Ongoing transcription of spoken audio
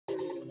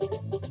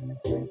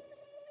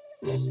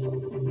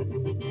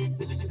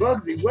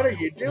Bugsy, what are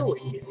you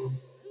doing?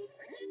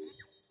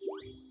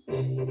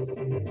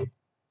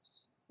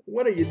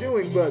 What are you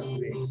doing,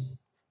 Bugsy?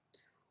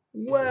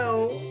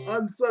 Well,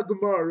 I'm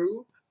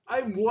Sakamaru.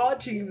 I'm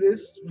watching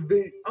this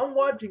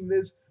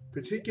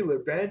particular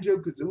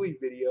Banjo-Kazooie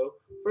video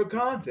for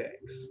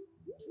context.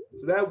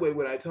 So that way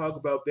when I talk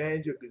about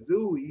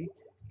Banjo-Kazooie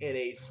in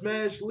a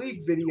Smash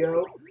League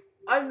video,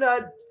 I'm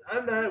not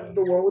I'm not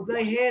the one with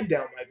my hand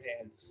down my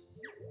pants.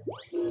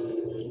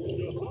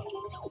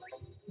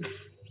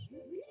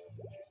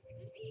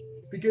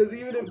 Because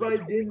even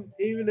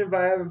if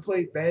I haven't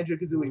played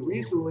Banjo-Kazooie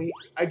recently,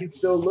 I can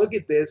still look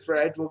at this for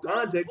actual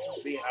context to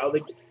see how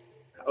it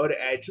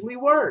actually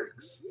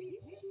works.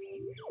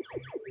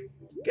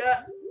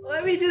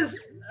 Let me just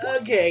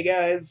okay,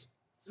 guys.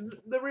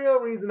 The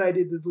real reason I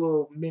did this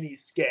little mini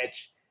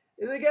sketch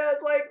is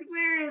because, like,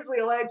 seriously,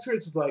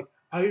 Alexis is like,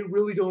 I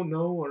really don't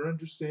know or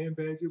understand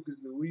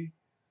Banjo-Kazooie,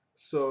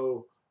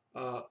 so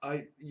but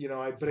I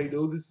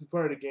know this is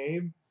part of the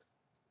game.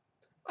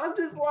 I'm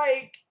just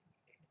like,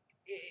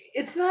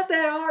 it's not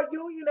that hard. You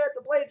don't even have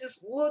to play it.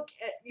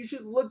 You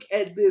should look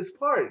at this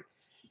part.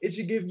 It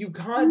should give you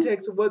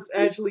context of what's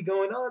actually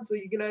going on so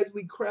you can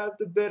actually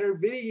craft a better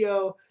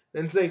video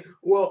than say,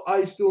 well,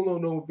 I still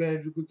don't know what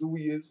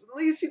Banjo-Kazooie is. At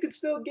least you could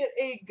still get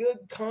a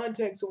good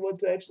context of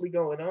what's actually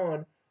going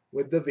on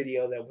with the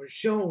video that we're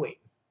showing.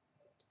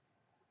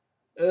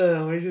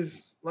 We're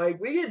just, like,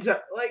 we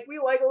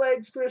like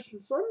Alex Chris,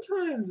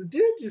 sometimes the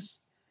dude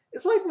just,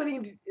 it's like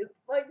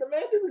like the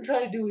man doesn't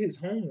try to do his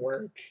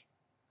homework.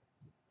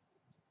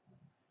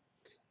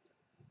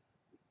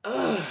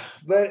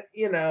 But,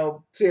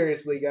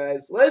 seriously,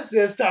 guys, let's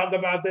just talk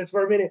about this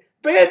for a minute.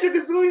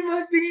 Banjo-Kazooie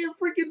might be in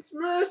freaking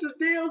Smash or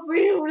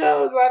DLC, who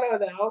knows? I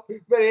don't know.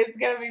 But it's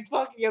gonna be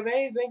fucking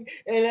amazing,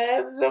 and I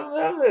have some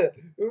of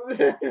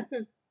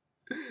it.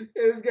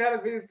 It's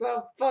gotta be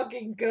so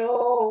fucking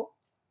cool.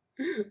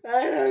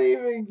 I don't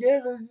even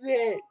give a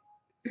shit.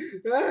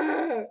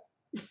 Ah.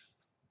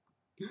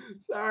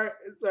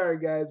 Sorry,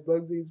 guys.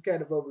 Bugsy's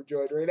kind of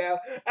overjoyed right now.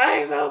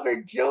 I'm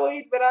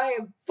overjoyed, but I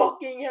am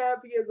fucking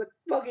happy as a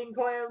fucking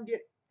clam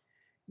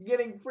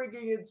getting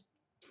freaking its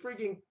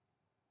freaking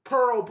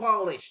pearl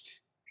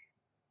polished.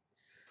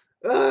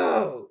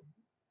 Oh,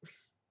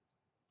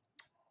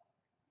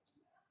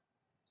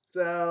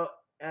 so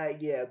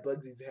yeah,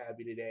 Bugsy's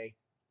happy today.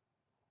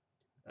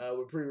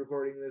 We're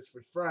pre-recording this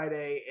for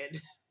Friday,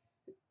 and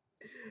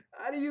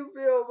how do you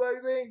feel,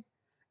 Bugsy?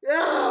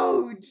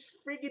 No,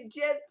 freaking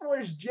Jet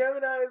Force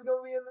Gemini is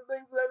gonna be in the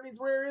thing, so that means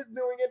Rare is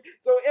doing it.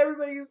 So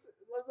everybody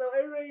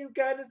who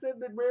kind of said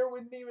that Rare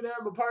wouldn't even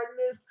have a part in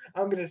this,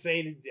 I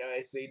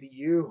say to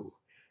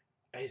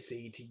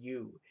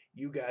you,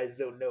 you guys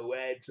don't know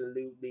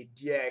absolutely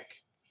Jack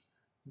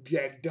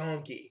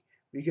Donkey.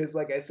 Because,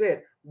 like I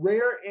said,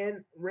 Rare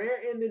and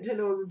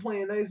Nintendo have been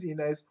playing nicely and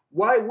nice.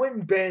 Why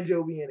wouldn't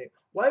Banjo be in it?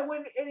 Why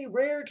wouldn't any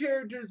Rare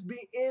characters be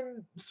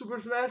in Super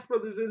Smash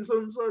Bros. In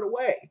some sort of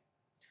way?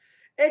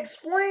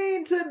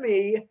 Explain to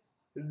me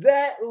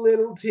that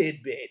little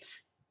tidbit.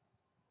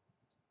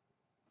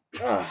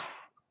 Ugh.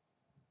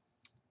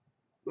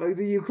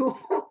 Bugsy, you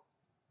cool?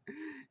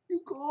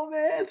 You cool,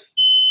 man?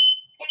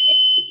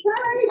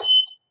 Sorry,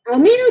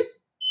 I'm mute.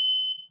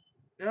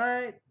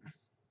 Alright.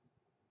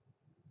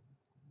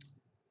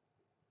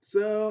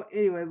 So,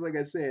 anyways, like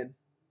I said,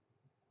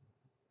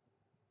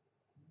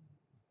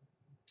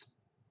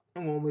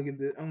 I'm gonna look at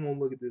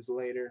this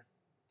later.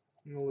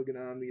 I'm gonna look at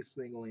Omni's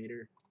thing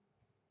later.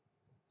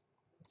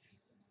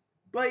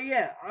 But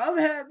yeah, I'm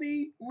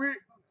happy. We're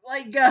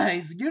like,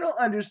 guys, you don't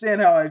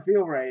understand how I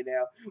feel right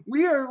now.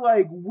 We're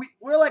like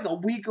a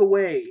week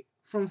away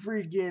from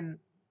freaking.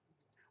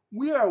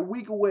 We are a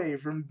week away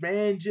from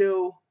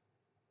Banjo.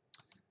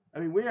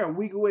 We are a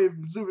week away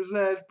from Super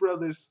Smash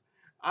Brothers.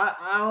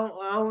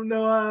 I don't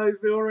know how I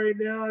feel right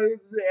now.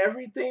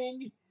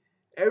 Everything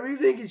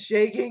is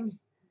shaking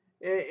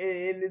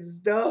and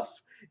stuff,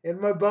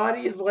 and my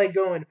body is like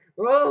going,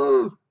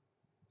 oh.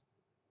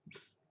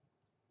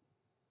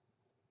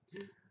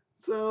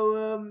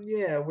 So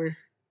yeah,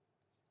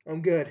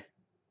 I'm good.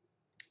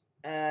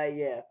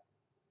 Yeah.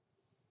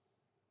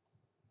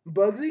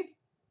 Bugsy,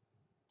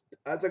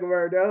 I took a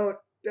word.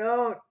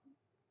 Don't.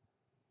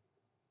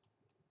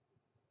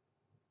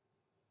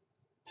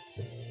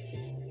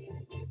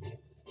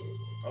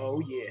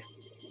 Oh yeah.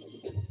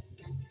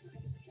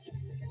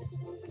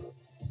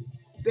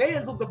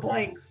 Dance with the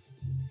planks.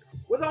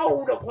 With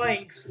all the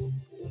planks.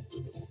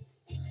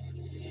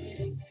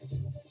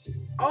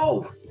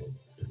 Oh,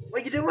 are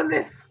you doing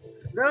this?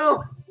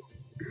 No,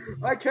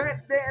 I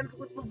can't dance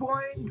with the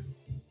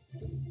planks.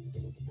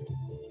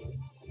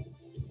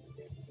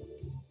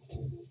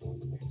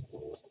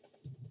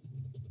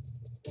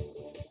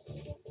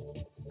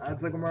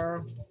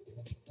 Atsukamaro,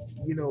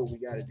 you know what we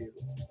gotta do.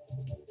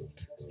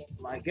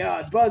 My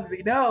God,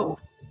 Bugsy, no.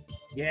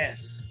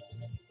 Yes.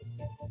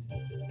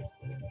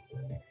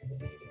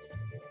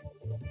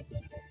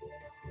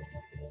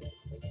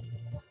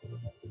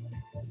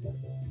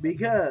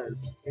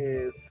 Because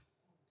if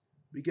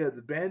because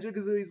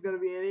Banjo-Kazooie is going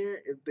to be in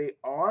here. If they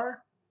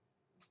are,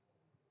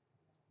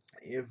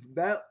 if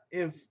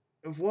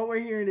what we're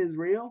hearing is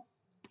real,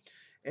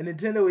 and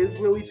Nintendo is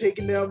really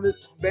taking down the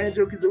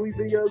Banjo-Kazooie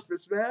videos for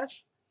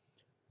Smash,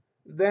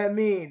 that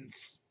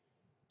means,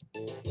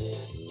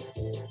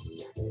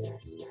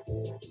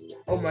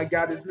 oh my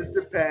god, it's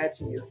Mr. Patch.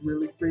 He is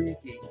really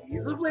freaky.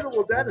 He's a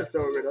inflatable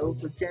dinosaur, but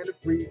also kind of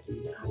freaky.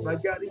 Oh my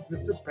god, he's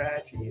Mr.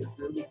 Patch. He is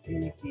really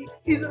geeky.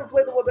 He's an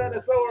inflatable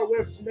dinosaur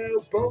with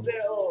no bones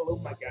at all. Oh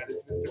my god,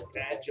 it's Mr.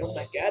 Patch. Oh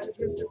my god, it's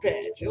Mr.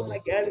 Patch. Oh my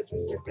god, it's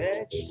Mr.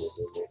 Patch.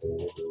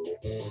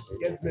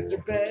 It's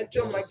Mr. Patch.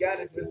 Oh my god,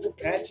 it's Mr.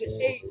 Patch.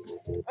 Hey,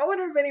 I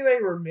wonder if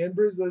anybody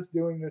remembers us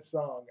doing this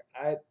song.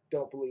 I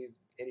don't believe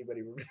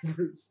anybody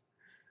remembers.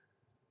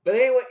 But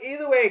anyway,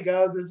 either way it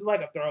goes, this is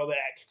like a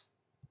throwback.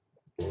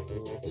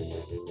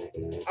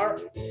 Our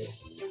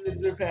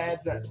Mr.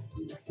 Patch,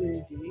 he's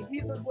freaky.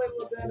 He's a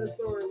inflatable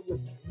dinosaur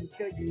with he's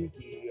kind of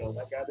geeky. Oh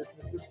my god, it's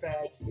Mr.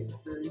 Patch. He's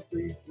very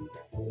freaky.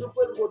 He's an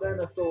inflatable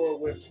dinosaur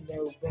with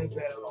no bones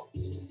at all.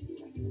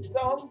 So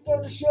I'm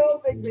gonna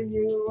show fixing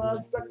you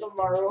on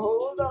tomorrow.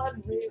 Hold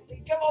on,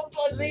 really. Come on,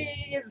 Fuzzy.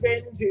 It's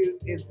been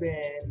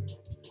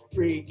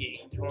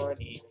freaking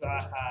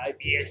 25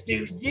 years.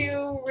 Do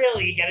you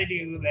really gotta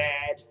do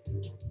that?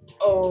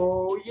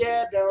 Oh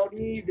yeah, don't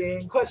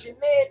even question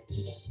it.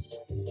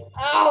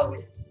 Oh,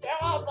 come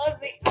on,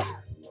 Fuzzy.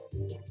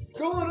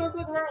 Going on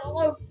the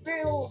roller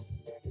field.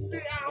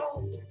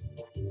 Oh,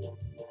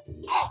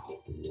 oh,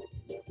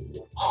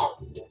 oh.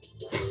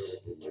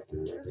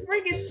 This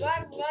freaking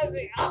sucks,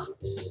 Fuzzy. Oh.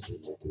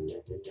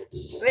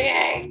 The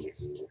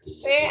eggs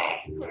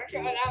are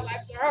coming out my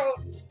throat.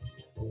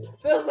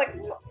 It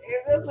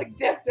feels like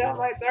death down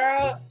my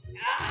throat.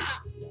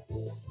 Ah!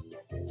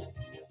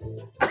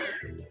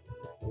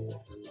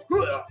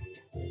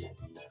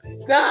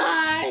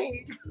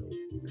 Die!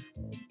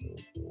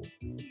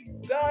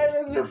 Die,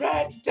 Mr.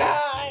 Patch,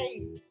 die!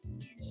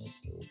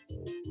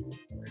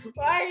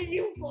 Why are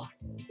you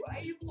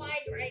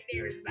flying right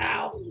near his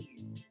mouth?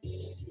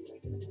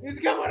 He's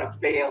gonna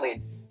feel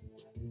it.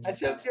 I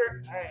felt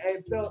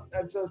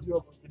you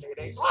open for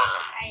grenades.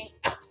 Why?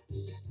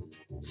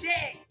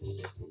 Shit!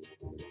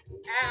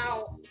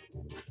 Ow!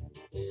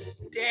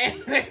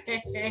 Damn it!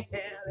 It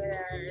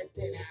hurts.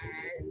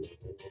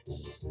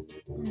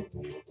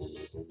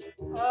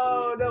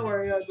 Oh, don't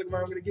worry, I'm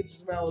gonna get you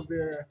some aloe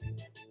vera.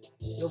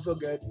 You'll feel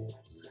good.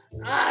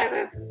 Ah,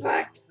 that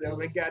sucks! Oh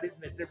my god, it's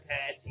Mr.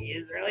 Patch. He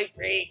is really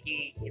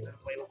freaky. He's an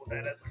inflatable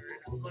dinosaur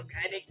and also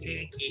kind of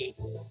geeky.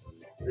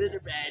 Mr.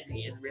 Patch,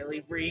 he is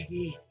really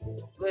freaky.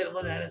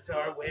 Inflatable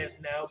dinosaur with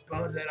no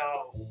bones at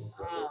all.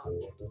 Oh.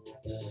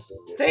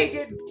 Take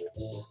it!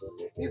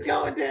 He's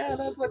going down!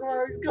 That's like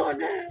where he's going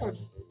down!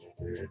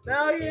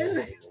 No, he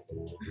isn't!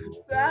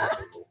 Stop!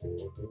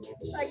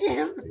 I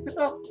can't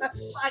feel my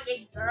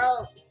fucking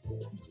throat!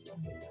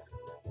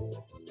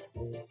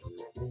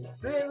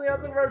 Seriously,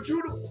 I'm thinking about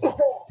shooting.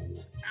 Oh.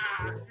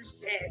 Ah,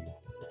 shit.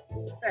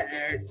 That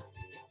hurts.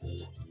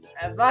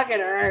 That fucking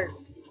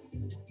hurts.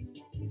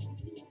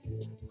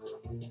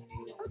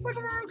 Let's look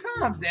around.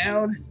 Calm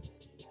down.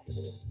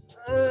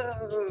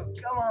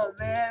 Come on,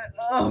 man.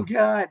 Oh,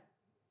 God.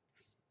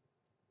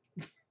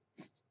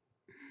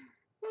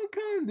 Oh,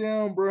 calm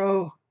down,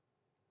 bro.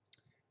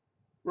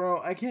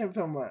 Bro, I can't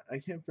feel I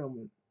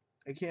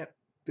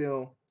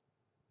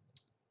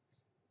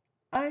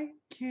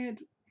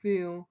can't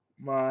feel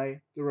my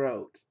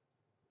throat.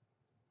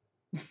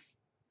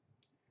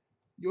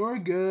 You're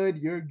good.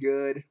 You're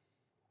good.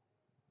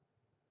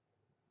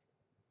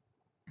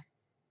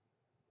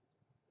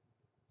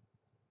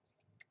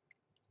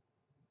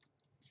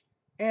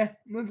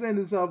 Let's end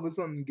this off with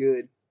something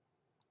good.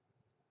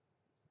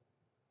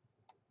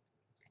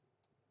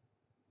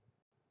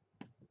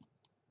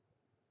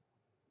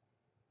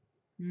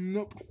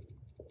 Nope.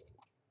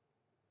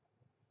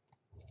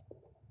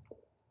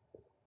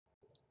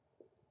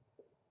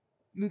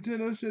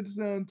 Nintendo shuts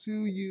down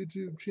 2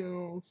 YouTube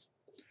channels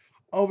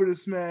over the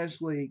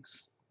Smash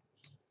leaks.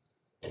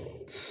 Tell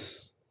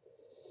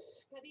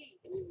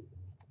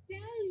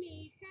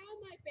me how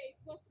my base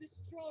was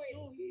destroyed.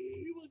 Oh,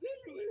 he was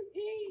everywhere.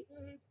 He,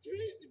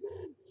 crazy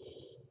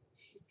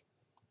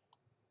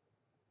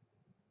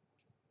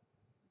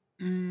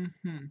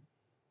man.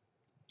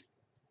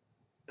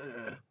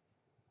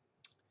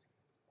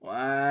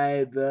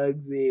 Why,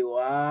 Bugsy?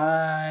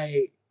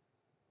 Why?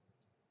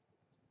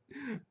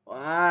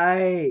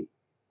 Why?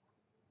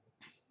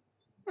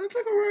 Let's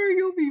look around.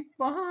 You'll be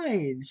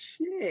fine.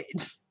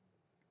 Shit.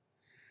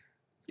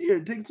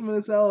 Here, take some of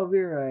this aloe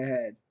vera I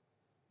had.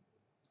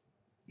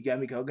 You got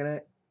me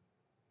coconut?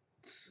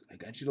 I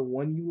got you the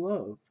one you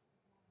love.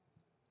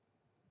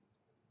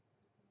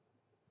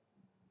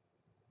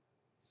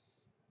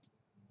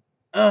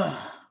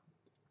 Ugh.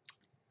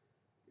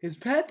 Is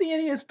Pat the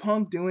NES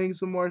Punk doing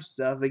some more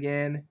stuff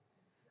again?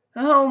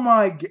 Oh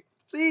my god.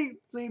 See,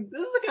 this is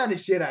the kind of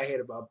shit I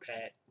hate about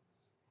Pat.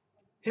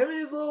 Him and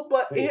his little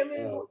him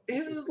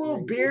and his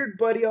little beard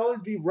buddy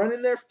always be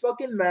running their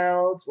fucking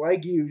mouths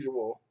like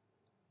usual.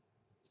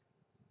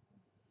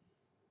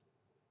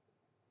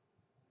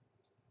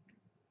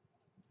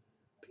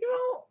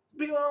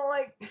 people don't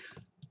like.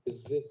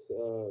 Is this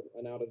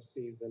an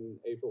out-of-season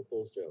April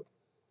Fool's joke?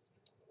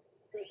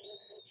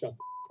 Shut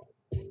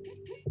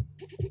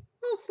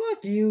Oh,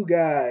 fuck you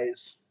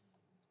guys.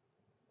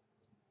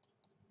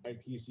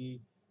 PC,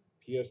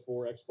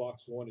 PS4,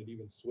 Xbox One, and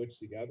even Switch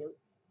together.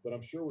 But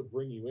I'm sure would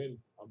bring you in,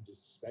 I'm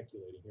just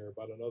speculating here,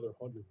 about another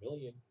 100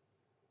 million.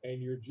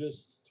 And you're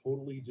just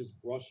totally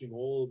just brushing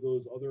all of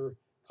those other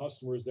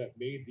customers that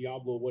made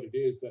Diablo what it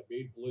is, that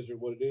made Blizzard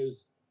what it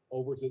is,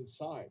 over to the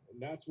side.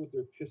 And that's what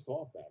they're pissed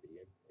off at.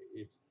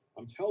 And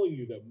I'm telling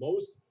you that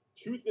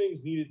two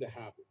things needed to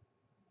happen.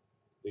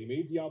 They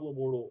made Diablo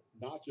Immortal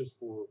not just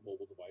for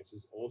mobile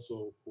devices,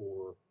 also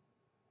for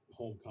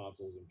home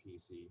consoles and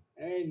PC.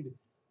 And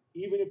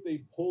even if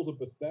they pulled a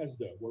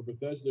Bethesda, where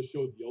Bethesda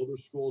showed the Elder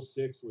Scrolls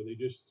 6, where they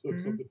just took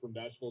something from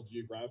National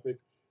Geographic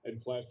and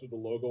plastered the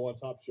logo on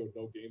top, showed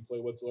no gameplay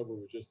whatsoever,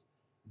 was just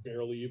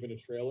barely even a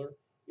trailer.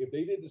 If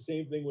they did the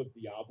same thing with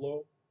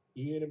Diablo,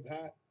 Ian and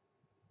Pat,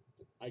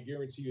 I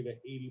guarantee you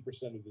that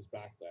 80% of this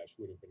backlash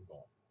would have been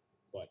gone.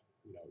 But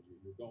you know,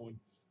 you're going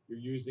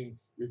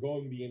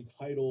the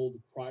entitled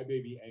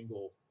crybaby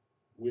angle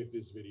with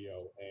this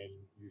video, and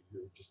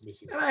you're just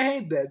missing. And I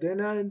hate that they're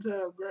not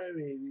entitled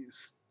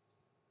crybabies.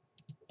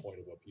 The point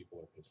of what people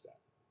are pissed at.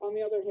 On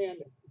the other hand,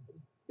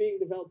 being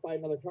developed by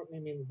another company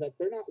means that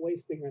they're not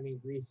wasting any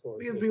resources.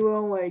 Because people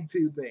don't like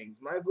two things: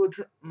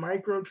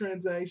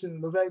 microtransactions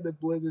and the fact that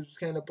Blizzard's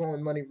kind of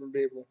pulling money from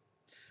people.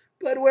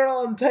 But we're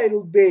all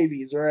entitled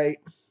babies, right?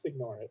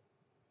 Ignore it.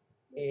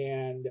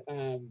 And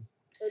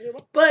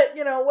but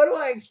you know, what do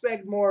I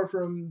expect more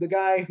from the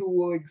guy who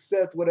will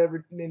accept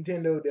whatever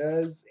Nintendo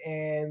does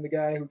and the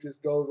guy who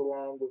just goes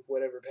along with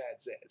whatever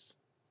Pat says?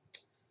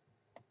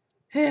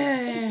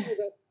 people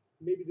that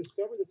maybe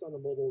discover this on a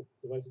mobile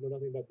device and know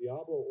nothing about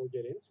Diablo or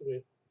get into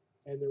it,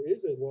 and there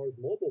is a large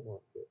mobile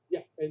market.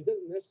 Yes, and it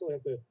doesn't necessarily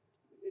have to.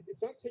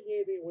 It's not taking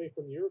anything away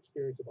from your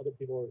experience if other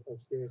people are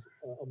experiencing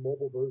a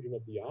mobile version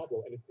of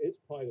Diablo, and it is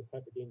probably the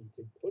type of game you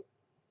can put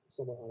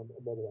someone on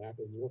a mobile app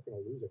and you're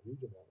going to lose a huge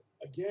amount.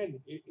 Again,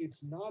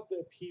 it's not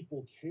that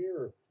people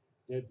care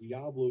that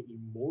Diablo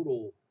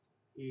Immortal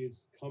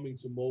is coming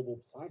to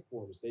mobile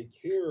platforms. They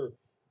care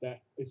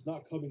that it's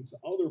not coming to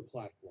other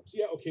platforms.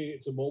 Yeah, okay,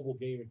 it's a mobile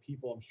game, and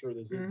people, I'm sure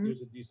there's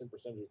a decent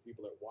percentage of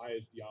people that, why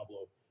is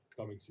Diablo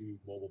coming to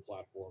mobile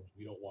platforms?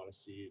 We don't want to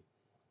see it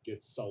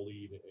get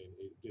sullied and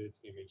get its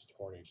image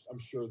tarnished. I'm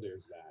sure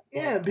there's that.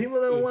 Yeah, but people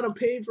don't want to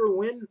pay for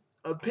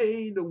a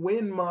pay to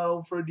win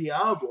model for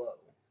Diablo.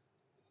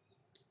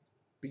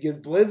 Because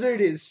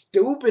Blizzard is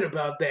stupid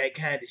about that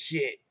kind of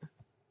shit.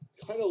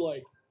 Kind of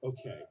like,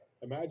 okay,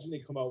 imagine they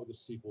come out with a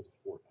sequel to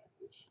Fortnite,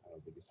 which I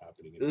don't think is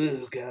happening.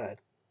 Oh,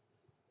 God.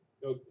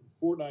 You know,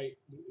 Fortnite,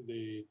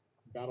 the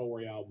Battle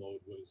Royale mode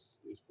is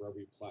for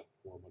every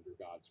platform under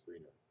God's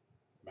green earth.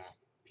 Mac,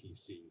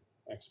 PC,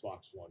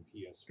 Xbox One,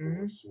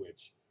 PS4,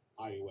 Switch,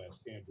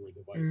 iOS, Android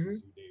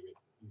devices, you name it,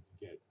 you can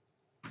get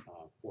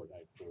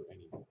Fortnite for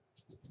anything.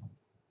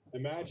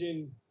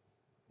 Imagine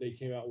they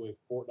came out with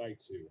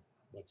Fortnite 2,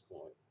 let's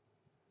call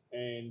it,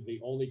 and they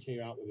only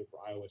came out with it for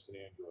iOS and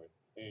Android,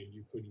 and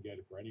you couldn't get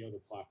it for any other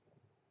platform.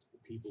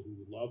 People who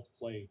loved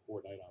playing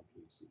Fortnite on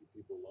PC,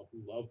 people who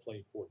love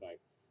playing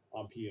Fortnite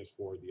on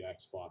PS4, the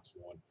Xbox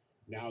One.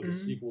 Now the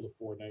sequel to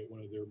Fortnite,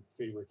 one of their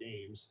favorite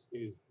games,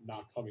 is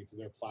not coming to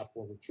their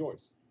platform of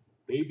choice.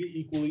 They'd be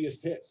equally as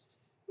pissed.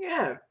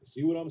 Yeah.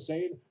 See what I'm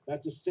saying?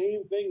 That's the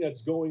same thing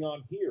that's going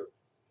on here.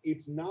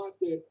 It's not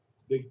that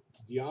the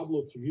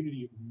Diablo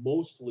community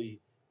mostly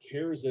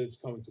cares that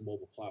it's coming to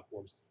mobile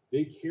platforms.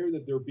 They care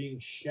that they're being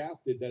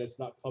shafted that it's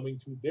not coming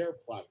to their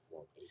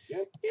platform.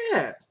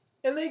 Yeah.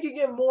 And they could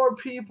get more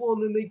people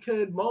than they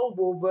could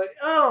mobile, but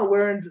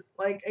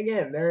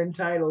they're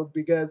entitled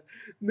because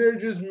they're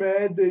just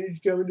mad that he's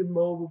coming to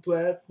mobile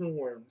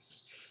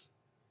platforms.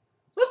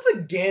 Once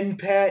again,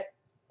 Pat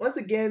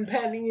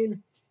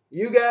Ian,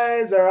 you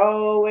guys are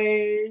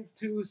always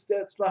 2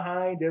 steps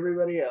behind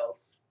everybody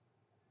else.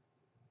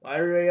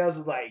 Everybody else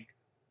is like,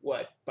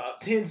 what,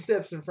 about 10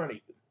 steps in front of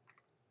you.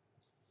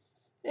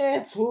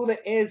 It's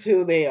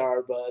who they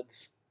are,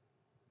 bugs.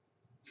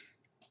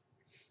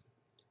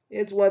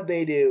 It's what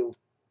they do.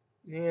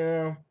 You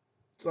know,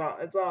 it's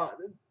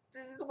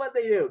what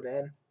they do,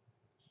 man.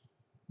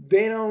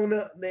 They don't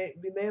know they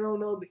don't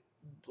know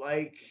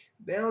they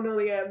don't know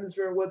the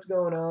atmosphere of what's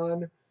going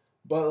on,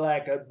 but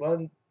like a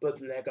bunch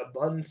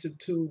of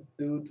 2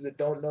 dudes that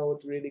don't know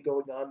what's really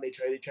going on, they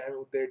try to chime in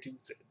with their 2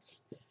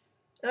 cents.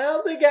 And I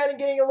don't think kind of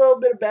getting a little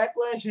bit of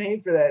backlash and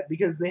hate for that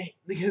because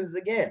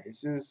again,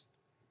 it's just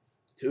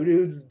 2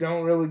 dudes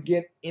don't really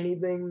get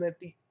anything that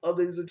the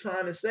others are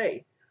trying to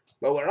say.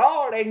 But we're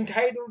all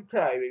entitled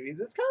crybabies.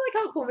 It's kind of like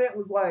how Clement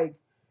was like,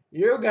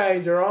 you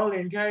guys are all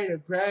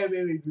entitled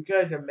crybabies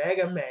because of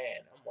Mega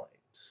Man. I'm like,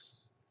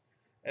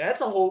 and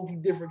that's a whole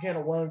different can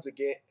of worms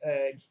again.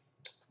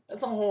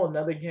 That's a whole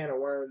another can of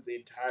worms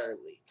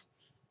entirely.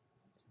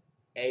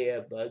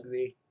 Hey,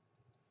 Bugsy.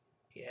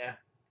 Yeah.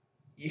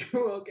 You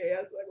okay?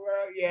 I was like,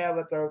 well, yeah,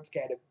 my throat's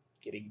kind of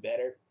getting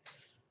better.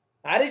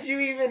 How did you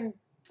even...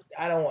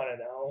 I don't want to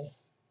know.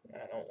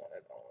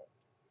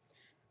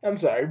 I'm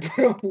sorry,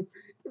 bro.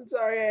 I'm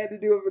sorry I had to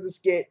do it for the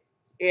skit.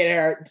 It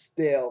hurts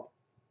still.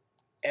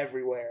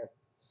 Everywhere.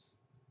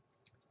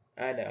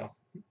 I know.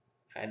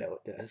 I know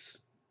it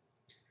does.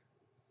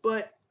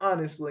 But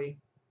honestly,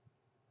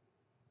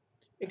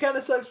 it kind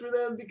of sucks for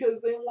them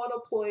because they want to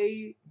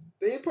play.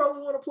 They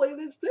probably want to play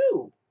this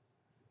too.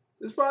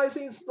 This probably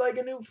seems like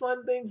a new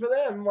fun thing for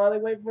them while they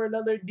wait for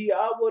another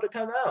Diablo to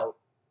come out.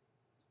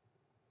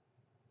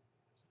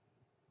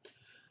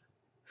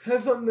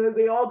 That's something that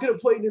they all could have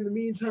played in the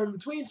meantime,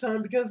 between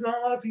time, because not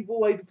a lot of people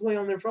like to play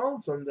on their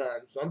phones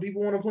sometimes. Some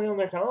people want to play on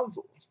their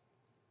consoles.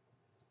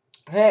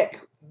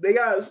 Heck,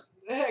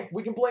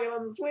 we can play it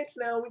on the Switch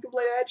now. We can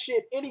play that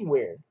shit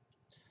anywhere.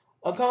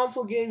 A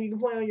console game you can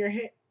play on your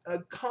a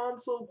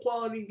console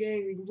quality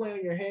game you can play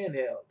on your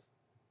handheld.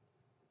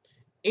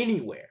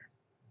 Anywhere.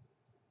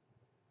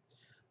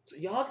 So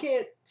y'all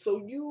can't.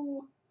 So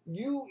you,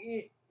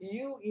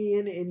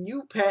 Ian, and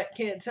you, Pat,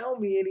 can't tell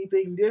me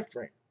anything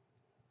different.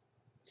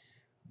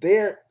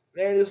 They're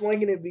just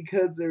liking it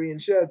because they're being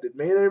shoved.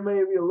 There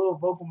may be a little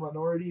vocal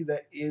minority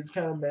that is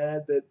kind of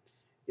mad that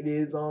it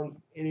is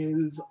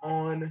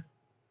on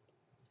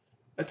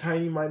a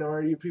tiny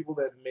minority of people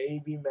that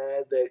may be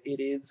mad that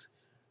it is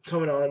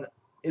coming on.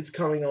 It's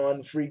coming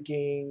on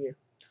freaking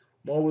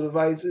mobile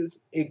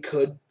devices.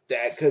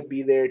 That could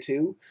be there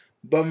too,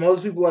 but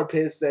most people are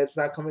pissed that it's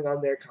not coming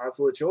on their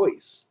console of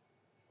choice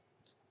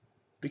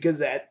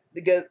because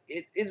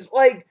it's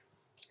like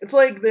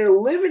they're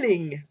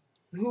limiting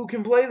who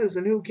can play this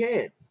and who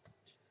can't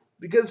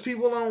because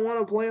people don't want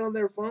to play on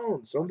their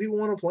phones. Some people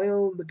want to play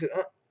on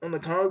the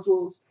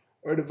consoles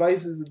or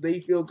devices that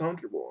they feel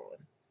comfortable on,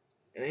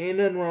 and ain't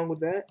nothing wrong with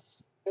that.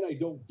 And I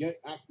don't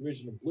get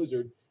Activision and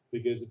Blizzard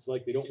because it's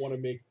like they don't want to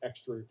make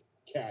extra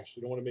cash.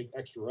 They don't want to make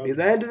extra revenue.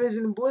 Because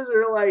Activision and Blizzard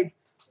are like,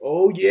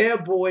 oh yeah,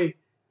 boy.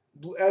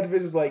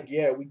 Activision's like,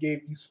 yeah, we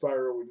gave you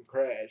Spyro and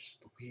Crash,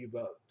 but we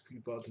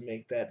about to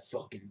make that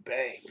fucking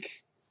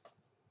bank.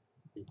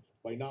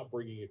 By not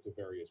bringing it to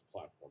various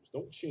platforms.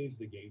 Don't change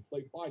the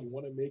gameplay. Fine, you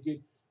want to make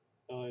it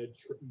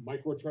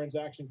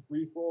microtransaction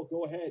free for all,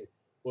 go ahead.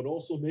 But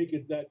also make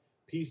it that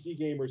PC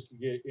gamers can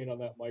get in on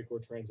that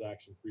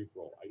microtransaction free for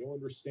all. I don't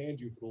understand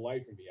you for the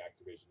life of me,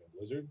 Activision and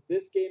Blizzard.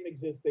 This game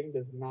existing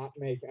does not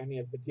make any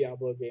of the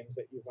Diablo games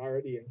that you've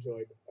already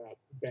enjoyed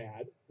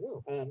bad.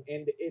 No. And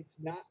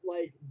it's not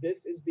like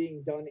this is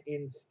being done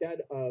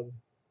instead of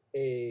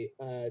a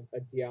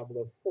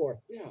Diablo 4.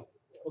 Yeah.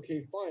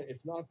 Okay, fine.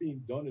 It's not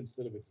being done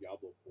instead of a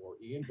Diablo 4,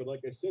 Ian, but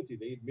like I said to you,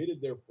 they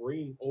admitted they're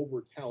bringing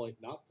over talent,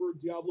 not for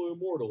Diablo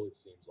Immortal, it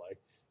seems like,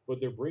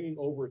 but they're bringing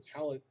over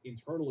talent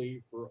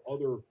internally for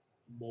other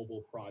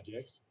mobile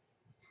projects.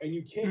 And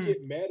you can't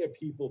get mad at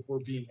people for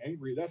being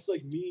angry. That's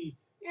like me.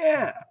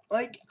 Yeah,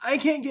 like, I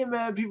can't get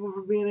mad at people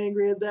for being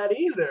angry at that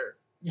either.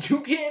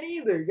 You can't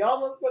either. Y'all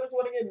motherfuckers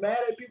want to get mad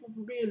at people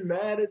for being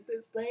mad at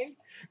this thing?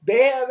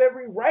 They have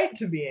every right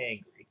to be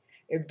angry.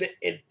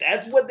 If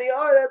that's what they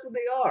are, that's what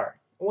they are.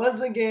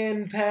 Once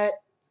again, Pat,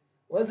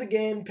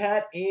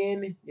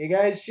 Ian, you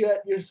guys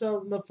shut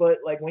yourself in the foot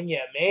like when you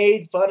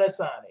made fun of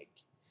Sonic.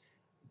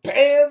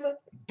 Bam,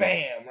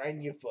 bam, right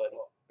in your foot.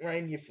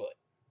 Right in your foot.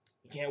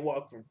 You can't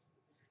walk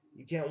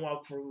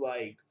for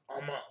like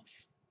a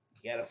month.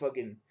 You got a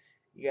fucking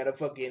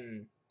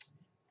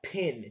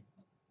pin.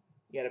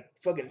 You got a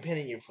fucking pin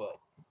in your foot.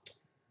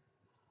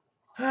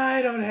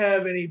 I don't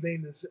have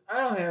anything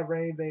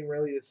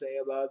really to say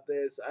about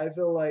this. I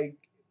feel like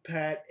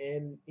Pat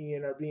and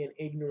Ian are being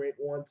ignorant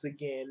once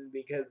again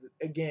because,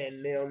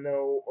 again, they don't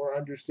know or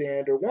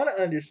understand or want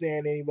to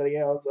understand anybody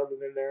else other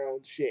than their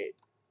own shit.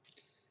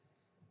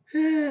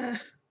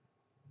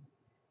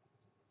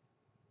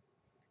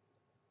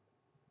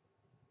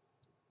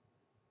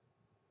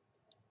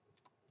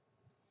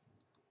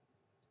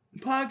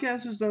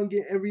 Podcasters don't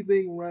get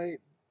everything right.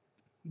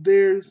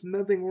 There's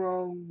nothing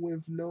wrong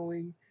with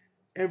knowing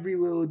every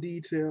little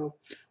detail,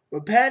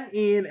 but Pat and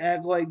Ian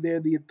act like they're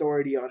the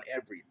authority on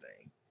everything.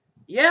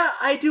 Yeah,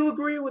 I do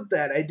agree with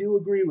that.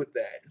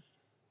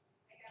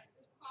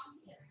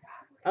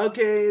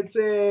 Okay, it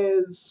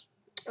says.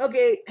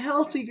 Okay,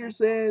 Hellseeker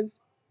says.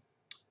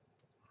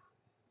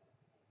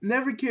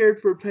 Never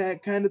cared for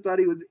Pat. Kind of thought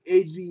he was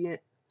an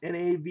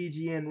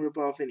AVGN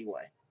ripoff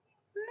anyway.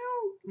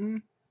 Well,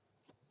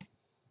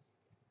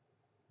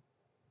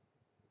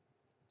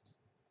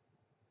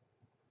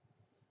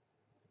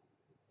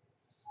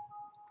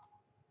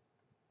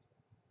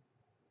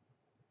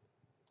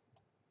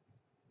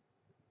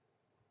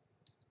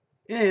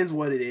 it is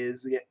what it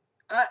is. Yeah.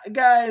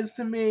 Guys,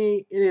 to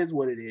me, it is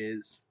what it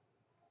is.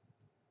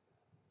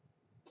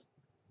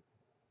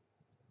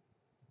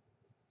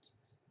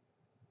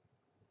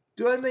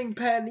 Do I think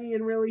Pat and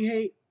Ian really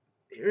hate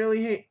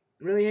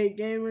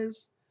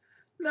gamers?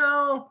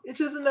 No, it's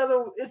just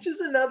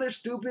another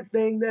stupid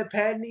thing that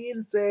Pat and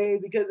Ian say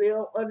because they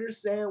don't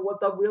understand what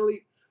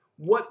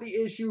the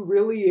issue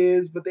really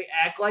is, but they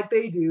act like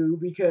they do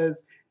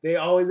because they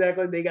always act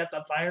like they got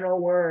the final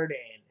word in.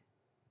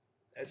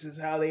 That's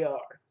just how they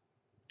are.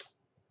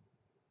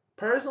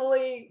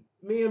 Personally,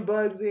 me and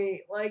Bugsy,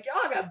 like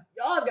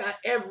y'all got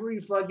every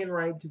fucking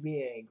right to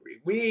be angry.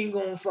 We ain't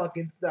gonna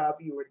fucking stop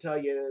you or tell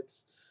you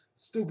it's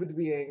stupid to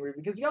be angry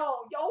because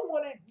y'all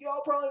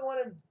probably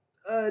wanted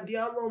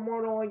Diablo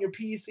Immortal on your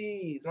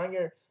PCs, on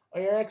your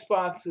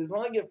Xboxes,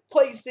 on your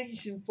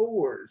PlayStation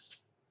 4s,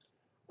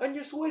 on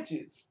your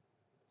Switches.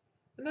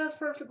 And that's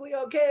perfectly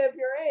okay if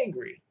you're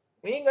angry.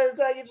 We ain't gonna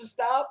tell you to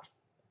stop.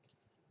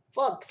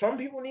 Fuck, some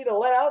people need to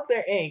let out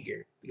their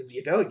anger. Because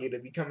you know you're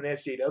gonna become an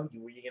SJW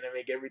where you're gonna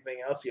make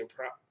everything else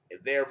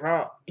their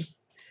problem.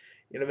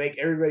 You're gonna make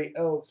everybody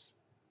else,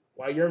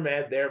 while you're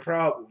mad, their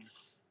problem.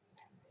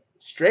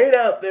 Straight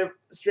up,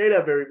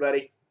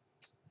 everybody.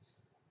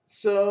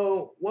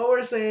 So what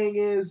we're saying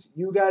is,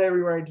 you got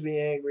every right to be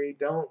angry.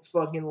 Don't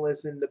fucking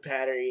listen to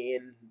Pattery,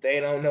 and they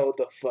don't know what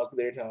the fuck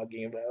they're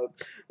talking about,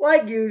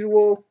 like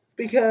usual.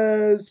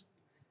 Because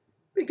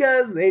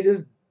they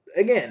just,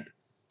 again,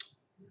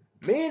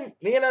 me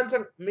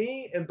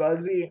and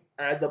Bugsy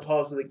are at the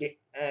pulse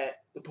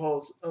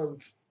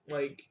of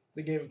like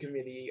the gaming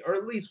community, or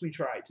at least we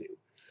try to.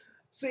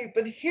 See,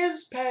 but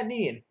here's Pat and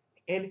Ian,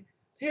 and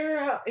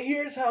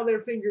here's how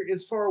their finger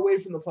is far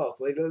away from the pulse.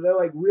 Like they're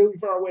like really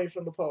far away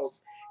from the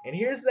pulse, and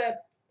here's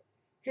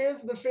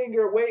the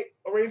finger away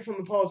from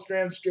the pulse,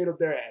 jammed straight up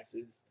their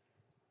asses.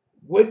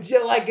 Would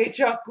you like a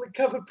chocolate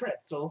covered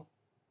pretzel?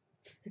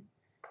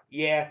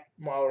 Yeah,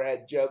 mall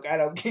rat joke. I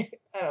don't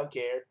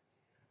care.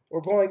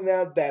 We're pulling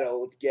out that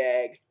old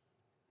gag.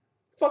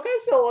 Fuck, I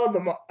still love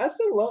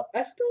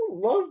I still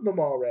love the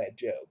mall rat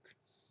joke.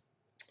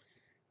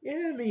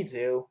 Yeah, me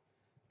too.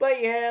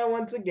 But yeah,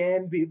 once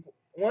again,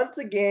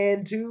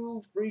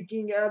 two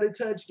freaking out of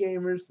touch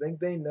gamers think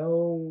they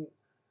know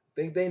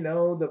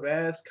the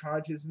vast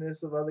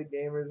consciousness of other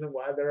gamers and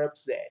why they're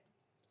upset,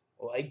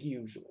 like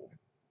usual.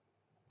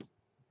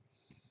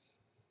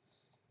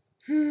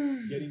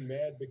 Getting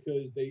mad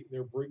because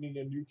they're bringing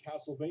a new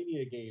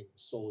Castlevania game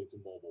solely to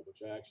mobile,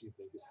 which I actually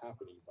think is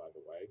happening, by the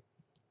way.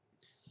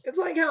 It's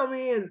like how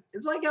me and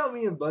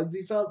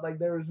Bugsy felt like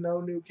there was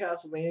no new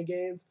Castlevania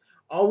games.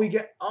 All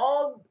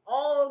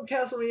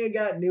Castlevania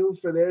got new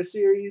for their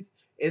series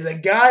is a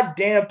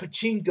goddamn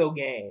pachinko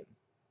game.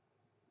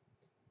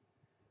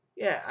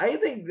 Yeah, I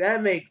think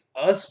that makes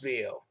us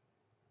feel.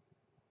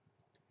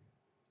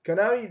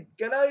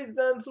 Konami's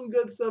done some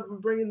good stuff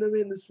in bringing them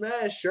into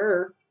Smash,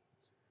 sure.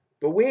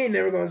 But we ain't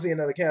never gonna see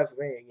another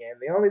Castlevania game.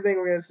 The only thing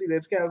we're gonna see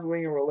that's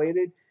Castlevania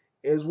related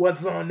is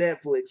what's on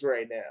Netflix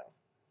right now.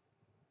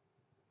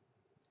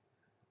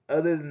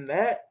 Other than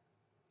that,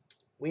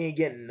 we ain't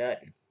getting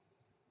nothing.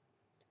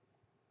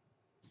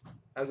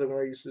 I was like, where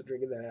are you still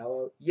drinking that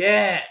aloe?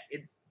 Yeah,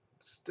 it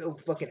still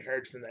fucking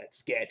hurts from that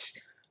sketch.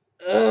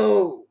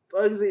 Oh,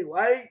 Bugsy,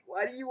 why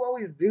do you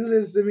always do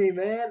this to me,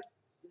 man?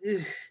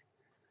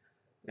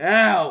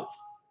 Ow!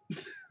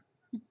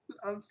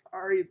 I'm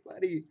sorry,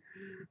 buddy.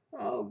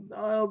 I'll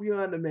help you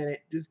out in a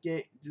minute. Just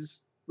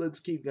let's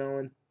keep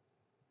going.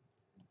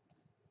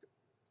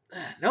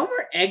 No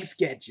more egg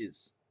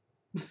sketches.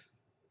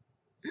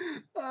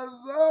 I'm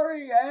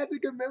sorry. I had to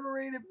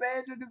commemorate if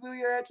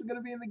Banjo-Kazooie are actually going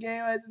to be in the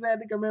game. I just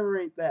had to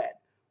commemorate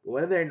that. But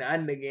when they're not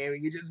in the game,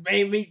 you just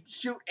made me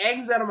shoot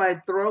eggs out of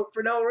my throat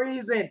for no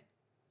reason.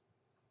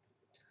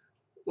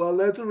 Well,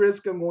 that's a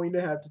risk I'm going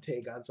to have to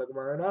take on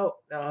Suckamara, and I'll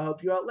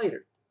help you out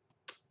later.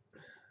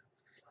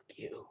 Fuck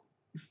you.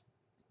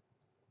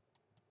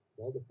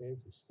 All the fans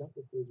who stuck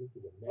with Blizzard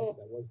through the mess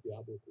that was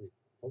Diablo 3.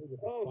 Hoping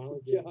that they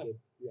finally get a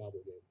Diablo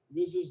game.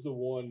 This is the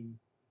one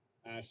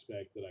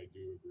aspect that I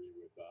do agree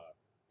with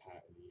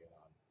Pat and Ian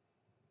on.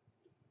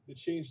 The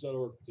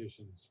change.org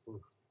petitions for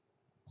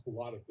a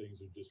lot of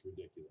things are just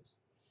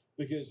ridiculous.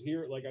 Because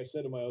here, like I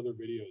said in my other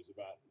videos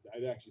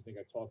I actually think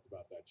I talked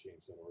about that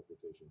change.org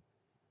petition,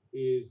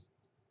 is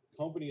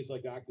companies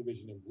like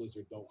Activision and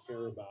Blizzard don't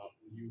care about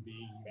you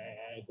being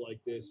mad like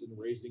this and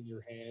raising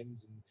your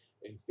hands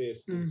and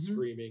fists and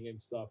screaming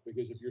and stuff.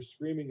 Because if you're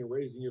screaming and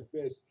raising your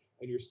fists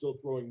and you're still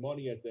throwing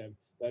money at them,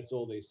 that's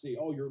all they see.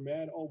 Oh, you're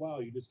mad? Oh, wow,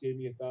 you just gave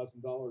me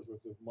 $1,000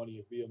 worth of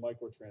money via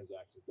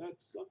microtransactions. That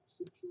sucks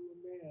that you're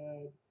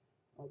mad.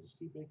 I'll just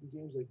keep making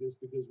games like this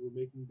because we're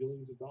making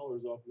billions of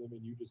dollars off of them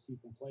and you just keep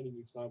complaining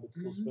each time but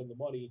still spend the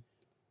money.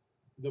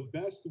 The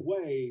best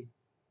way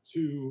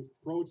to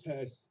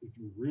protest if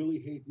you really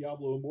hate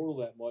Diablo Immortal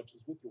that much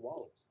is with your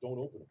wallets. Don't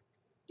open them.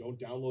 Don't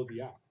download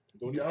the app.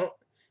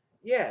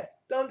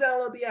 Don't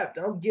download the app.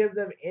 Don't give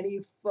them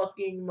any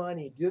fucking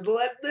money. Just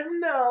let them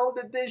know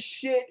that this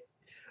shit.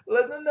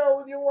 Let them know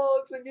with your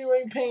wallets that you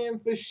ain't paying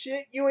for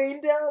shit. You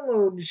ain't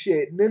downloading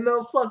shit. And then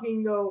they'll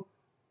fucking go,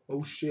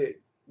 oh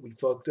shit, we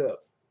fucked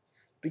up.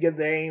 Because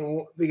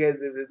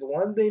if it's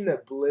one thing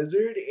that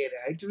Blizzard and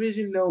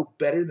Activision know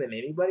better than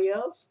anybody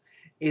else,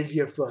 is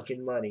your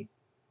fucking money.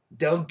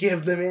 Don't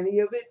give them any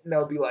of it, and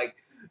they'll be like,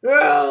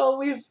 oh,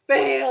 we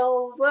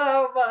failed.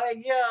 Oh my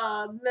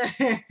god.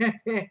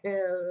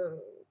 No.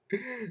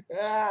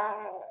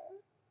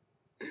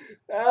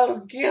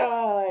 Oh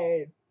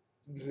god.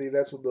 See,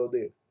 that's what they'll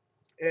do.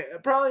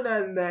 Probably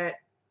not in that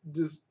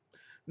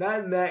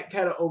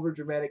kind of over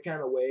dramatic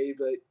kind of way,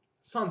 but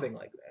something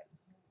like that.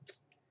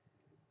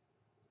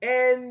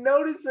 And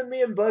notice that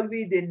me and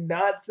Bugsy did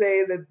not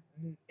say that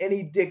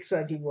any dick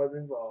sucking was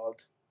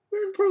involved.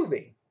 We're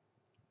improving.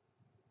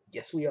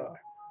 Yes, we are.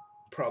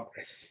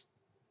 Progress.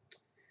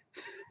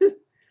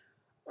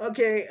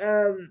 Okay,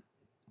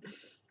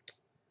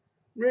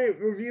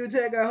 Review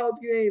Tech, I hope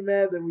you ain't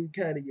mad that we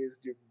kind of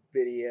used your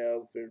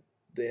video for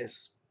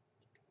this.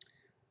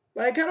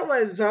 But I kind of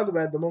wanted to talk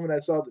about it the moment I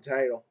saw the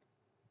title.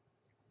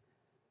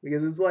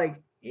 Because it's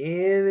like,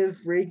 and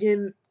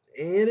freaking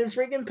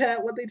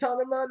Pat, what they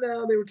talking about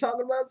now? They were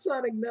talking about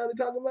Sonic, now they're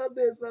talking about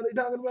this, now they're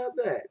talking about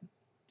that.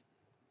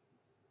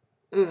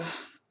 Ugh.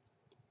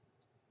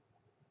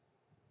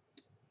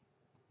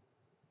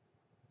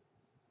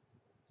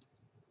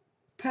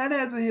 Pat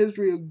has a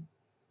history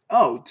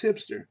of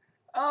tipster.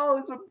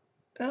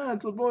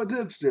 It's a boy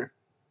tipster.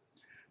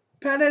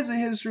 Pat has a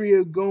history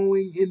of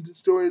going into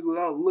stories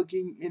without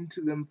looking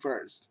into them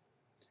first,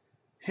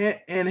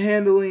 and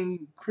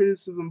handling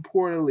criticism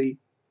poorly.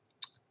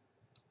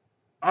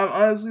 I'm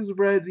honestly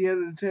surprised he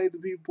hasn't attacked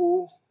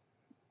people.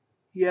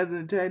 He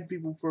hasn't attacked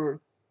people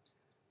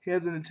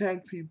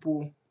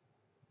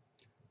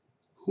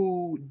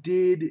who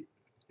did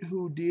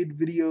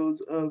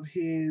videos of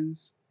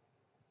his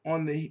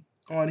on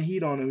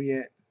heat on him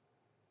yet.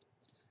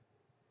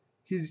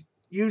 He's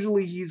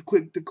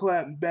quick to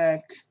clap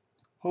back.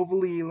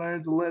 Hopefully he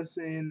learns a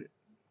lesson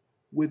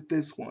with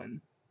this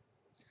one.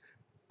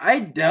 I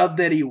doubt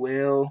that he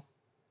will.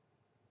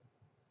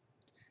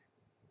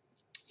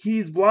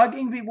 He's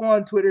blocking people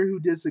on Twitter who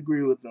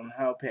disagree with him.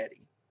 How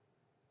petty.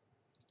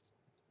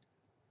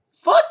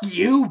 Fuck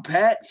you,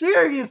 Pat.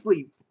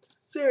 Seriously.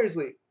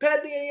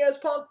 Pat the NES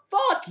Punk,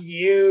 fuck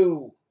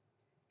you.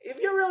 If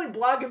you're really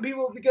blocking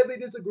people because they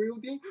disagree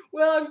with you,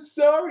 well, I'm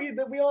sorry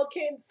that we all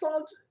can't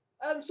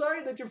I'm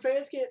sorry that your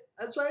fans can't.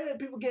 I'm sorry that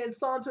people can't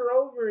saunter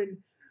over and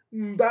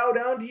bow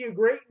down to your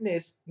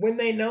greatness when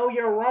they know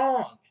you're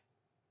wrong.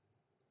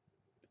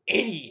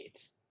 Idiot.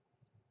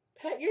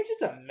 Pat, you're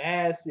just a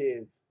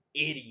massive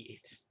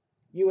idiot.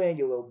 You and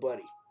your little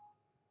buddy.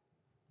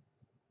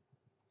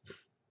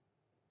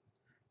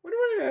 What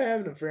did I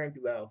happen to Frank,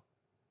 though?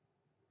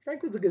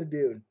 Frank was a good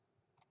dude.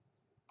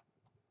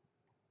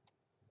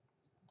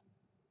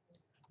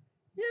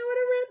 Yeah,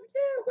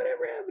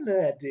 whatever happened to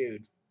that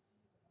dude?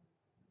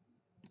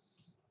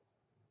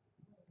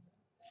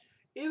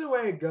 Either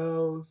way it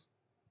goes,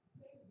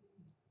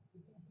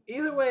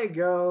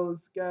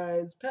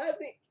 guys.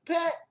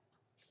 Pat,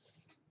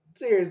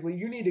 seriously,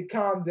 you need to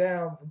calm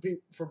down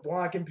for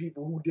blocking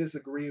people who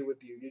disagree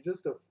with you. You're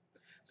just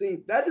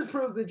that just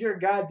proves that you're a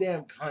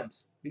goddamn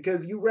cunt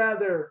because you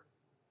rather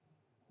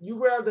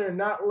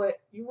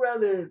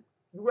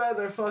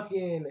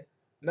fucking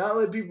not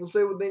let people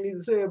say what they need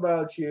to say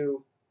about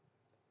you.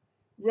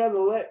 You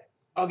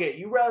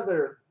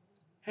rather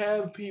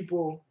have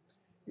people.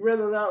 You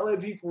rather not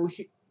let people.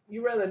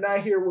 You rather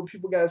not hear what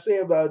people gotta say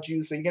about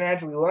you, so you can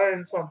actually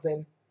learn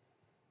something.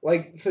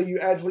 So you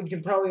actually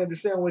can probably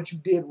understand what you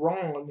did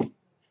wrong.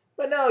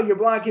 But no, you're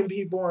blocking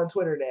people on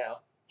Twitter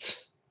now.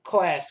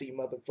 Classy,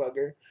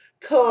 motherfucker.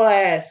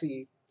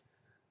 Classy.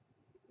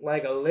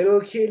 Like a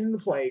little kid in the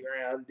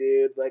playground,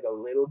 dude. Like a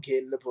little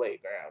kid in the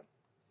playground.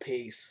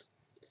 Peace.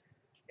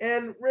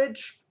 And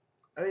Rich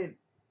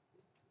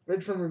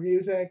from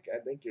Review Tech, I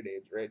think your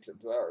name's Rich. I'm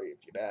sorry if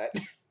you're not.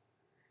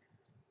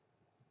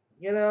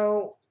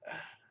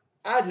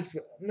 This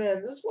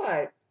is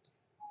why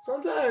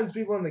sometimes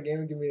people in the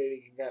gaming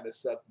community can kind of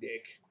suck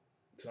dick.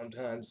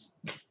 Sometimes.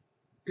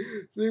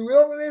 See, we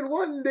only need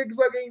one dick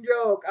sucking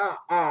joke.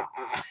 All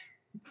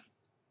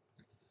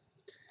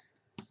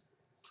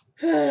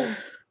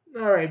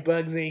right,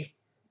 Bugsy.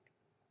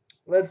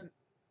 Let's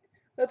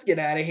get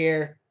out of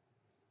here.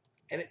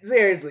 And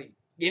seriously,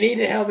 you need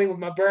to help me with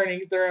my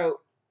burning throat.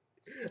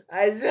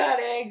 I shot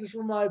eggs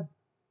from my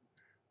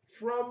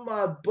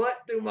butt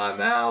through my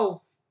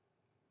mouth.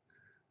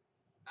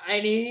 I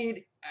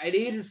need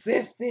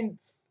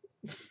assistance.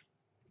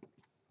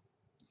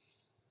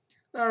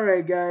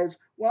 Alright, guys.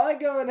 While I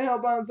go and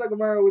help on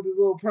Sakamaru with his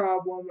little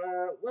problem,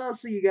 we'll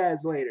see you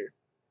guys later.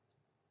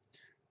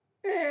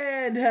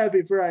 And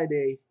happy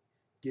Friday.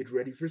 Get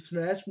ready for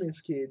Smash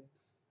Miss,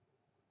 kids.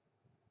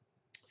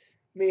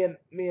 Me and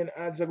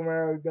Aunt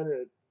Sakamaru are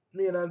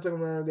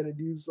gonna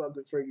do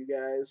something for you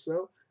guys,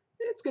 so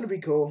it's gonna be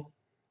cool.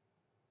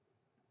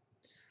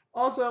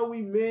 Also,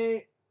 we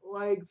may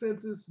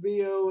since this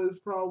video is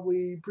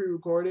probably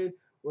pre-recorded,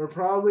 we're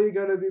probably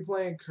gonna be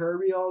playing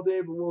Kirby all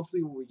day, but we'll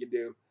see what we can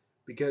do.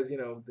 Because the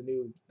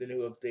new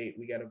update,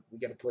 we gotta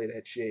play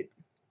that shit.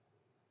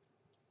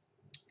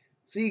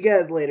 See you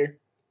guys later.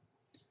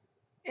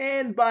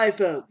 And bye,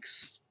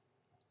 folks.